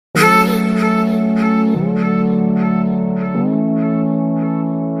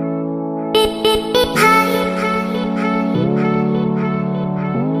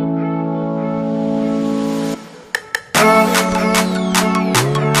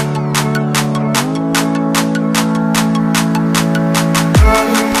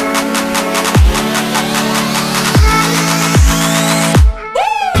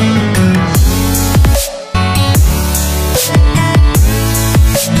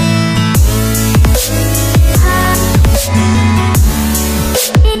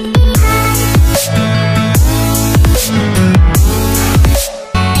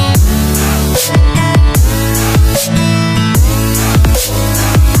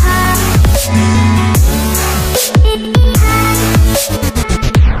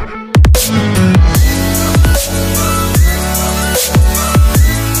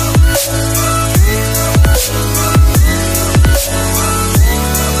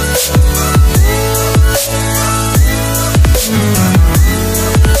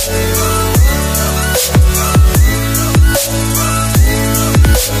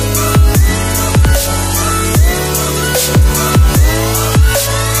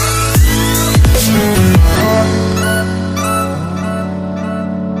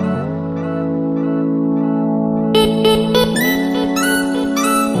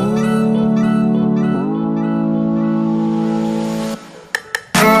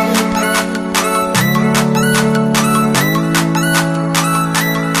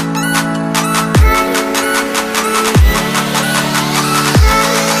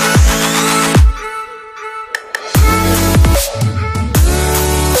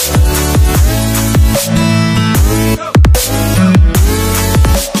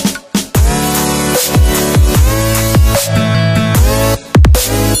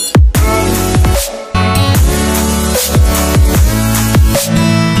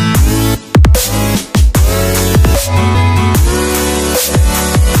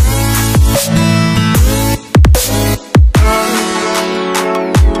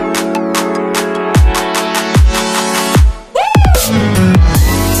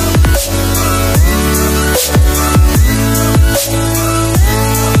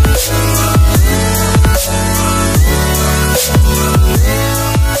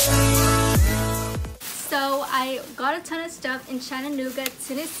like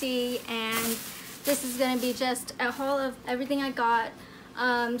Tennessee, and this is gonna be just a haul of everything I got.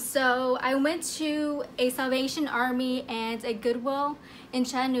 So I went to a Salvation Army and a Goodwill in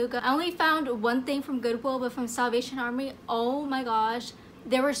Chattanooga. I only found one thing from Goodwill, but from Salvation Army, oh my gosh,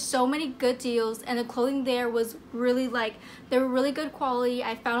 there were so many good deals, and the clothing there was really they were really good quality.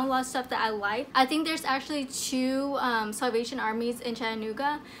 I found a lot of stuff that I liked. I think there's actually two Salvation Armies in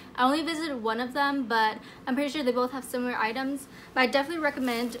Chattanooga. I only visited one of them, but I'm pretty sure they both have similar items. But I definitely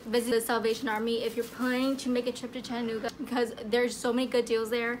recommend visiting the Salvation Army if you're planning to make a trip to Chattanooga, because there's so many good deals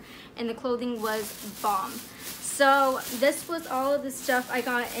there and the clothing was bomb. So this was all of the stuff I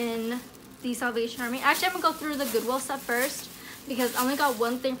got in the Salvation Army. Actually, I'm gonna go through the Goodwill stuff first, because I only got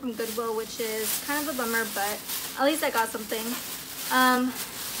one thing from Goodwill, which is kind of a bummer, but at least I got something.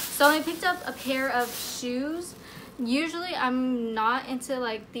 So I picked up a pair of shoes. Usually I'm not into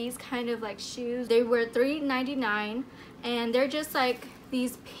like these kind of like shoes. They were $3.99, and they're just like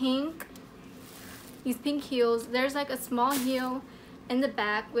these pink heels. There's like a small heel in the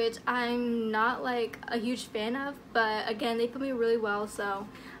back, which I'm not like a huge fan of, but again, they fit me really well, so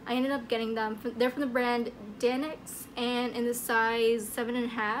I ended up getting them. They're from the brand Danix, and in the size 7.5.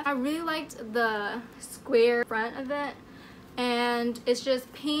 I really liked the square front of it, and it's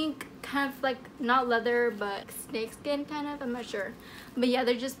just pink, kind of like not leather but snakeskin kind of, I'm not sure, but yeah,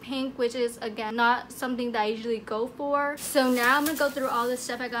 they're just pink, which is again not something that I usually go for. So now I'm gonna go through all the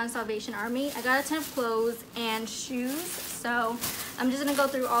stuff I got in Salvation Army. I got a ton of clothes and shoes, so I'm just gonna go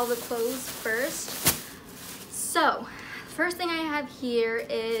through all the clothes first. So first thing I have here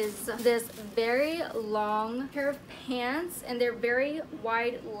is this very long pair of pants, and they're very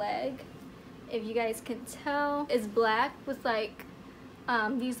wide leg, if you guys can tell. It's black with like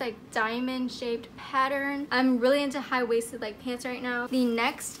these like diamond shaped pattern. I'm really into high-waisted like pants right now. The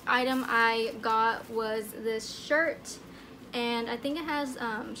next item I got was this shirt, and I think it has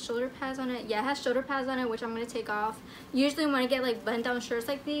shoulder pads on it. Yeah, it has shoulder pads on it, which I'm gonna take off. Usually when I get like button down shirts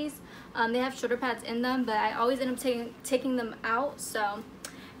like these, they have shoulder pads in them, but I always end up taking them out. So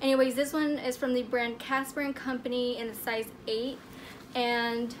anyways, this one is from the brand Casper & Company in the size 8,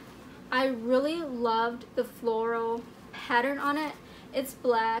 and I really loved the floral pattern on it. It's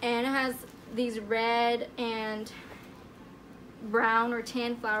black, and it has these red and brown or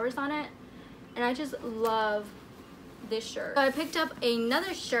tan flowers on it, and I just love this shirt. So I picked up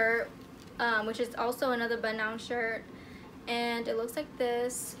another shirt, which is also another button-down shirt, and it looks like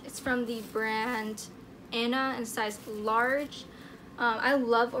this. It's from the brand Anna in size large. I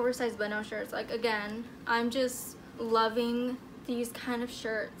love oversized button-down shirts. Like, again, I'm just loving these kind of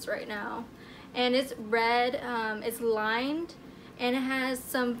shirts right now. And it's red, it's lined, and it has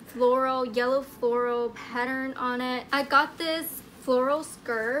some yellow floral pattern on it. I got this floral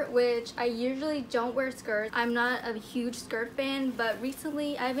skirt, which I usually don't wear skirts. I'm not a huge skirt fan, but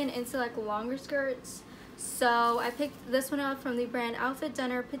recently I've been into like longer skirts. So I picked this one up from the brand Outfit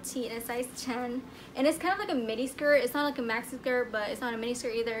Dunner Petite in a size 10, and it's kind of like a midi skirt. It's not like a maxi skirt, but it's not a mini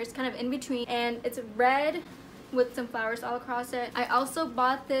skirt either. It's kind of in between, and it's red with some flowers all across it. I also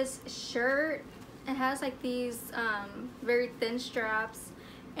bought this shirt. It has like these very thin straps,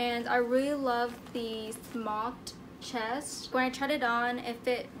 and I really love the smocked chest. When I tried it on, it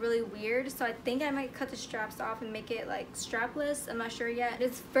fit really weird, so I think I might cut the straps off and make it like strapless. I'm not sure yet.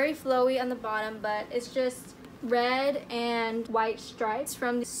 It's very flowy on the bottom, but it's just red and white stripes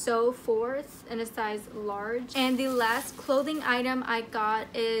from So Forth in a size large. And the last clothing item I got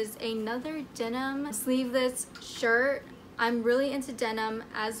is another denim sleeveless shirt. I'm really into denim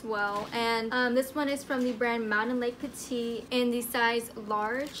as well, and this one is from the brand Mountain Lake Petite in the size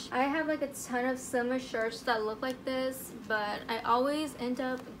large. I have like a ton of similar shirts that look like this, but I always end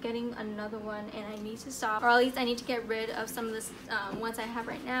up getting another one, and I need to stop, or at least I need to get rid of some of the ones I have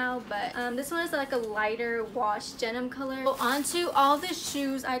right now. But this one is like a lighter wash denim color. So on to all the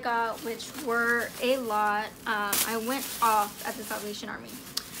shoes I got, which were a lot. I went off at the Salvation Army.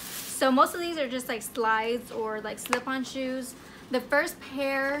 So most of these are just like slides or like slip-on shoes. The first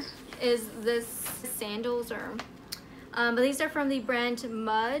pair is this sandals, but these are from the brand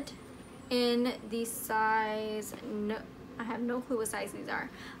Mud in the size, no, I have no clue what size these are,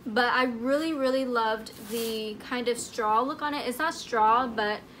 but I really loved the kind of straw look on it. It's not straw,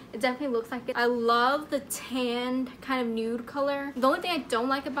 but it definitely looks like it. I love the tan kind of nude color. The only thing I don't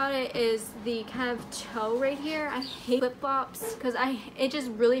like about it is the kind of toe right here. I hate flip-flops because it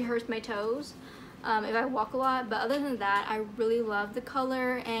just really hurts my toes if I walk a lot. But other than that, I really love the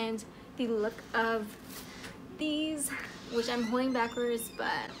color and the look of these, which I'm holding backwards,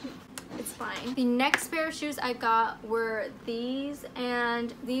 but it's fine. The next pair of shoes I got were these,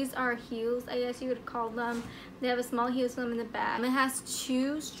 and these are heels, I guess you would call them. They have a small heel for them in the back. It has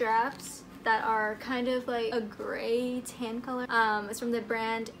 2 straps that are kind of like a gray tan color. It's from the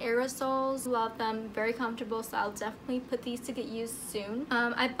brand Aerosols. Love them, very comfortable, so I'll definitely put these to get used soon.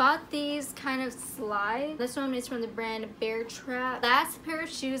 I bought these kind of slides. This one is from the brand Bear Trap. Last pair of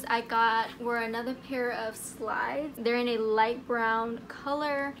shoes I got were another pair of slides. They're in a light brown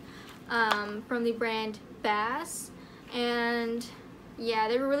color, from the brand Bass, and yeah,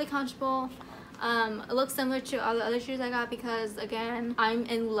 they were really comfortable. It looks similar to all the other shoes I got because, again, I'm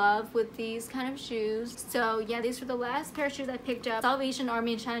in love with these kind of shoes. So yeah, these were the last pair of shoes I picked up. Salvation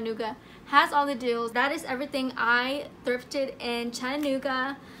Army in Chattanooga has all the deals. That is everything I thrifted in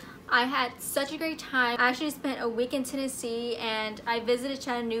Chattanooga. I had such a great time. I actually spent a week in Tennessee, and I visited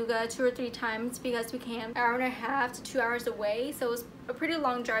Chattanooga 2 or 3 times because we camped an hour and a half to 2 hours away, so it was a pretty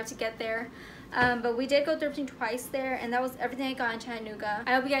long drive to get there. But we did go thrifting twice there, and that was everything I got in Chattanooga.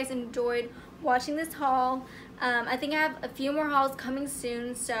 I hope you guys enjoyed watching this haul. I think I have a few more hauls coming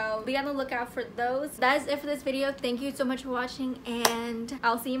soon, so be on the lookout for those. That is it for this video. Thank you so much for watching, and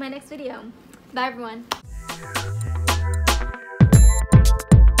I'll see you in my next video. Bye everyone.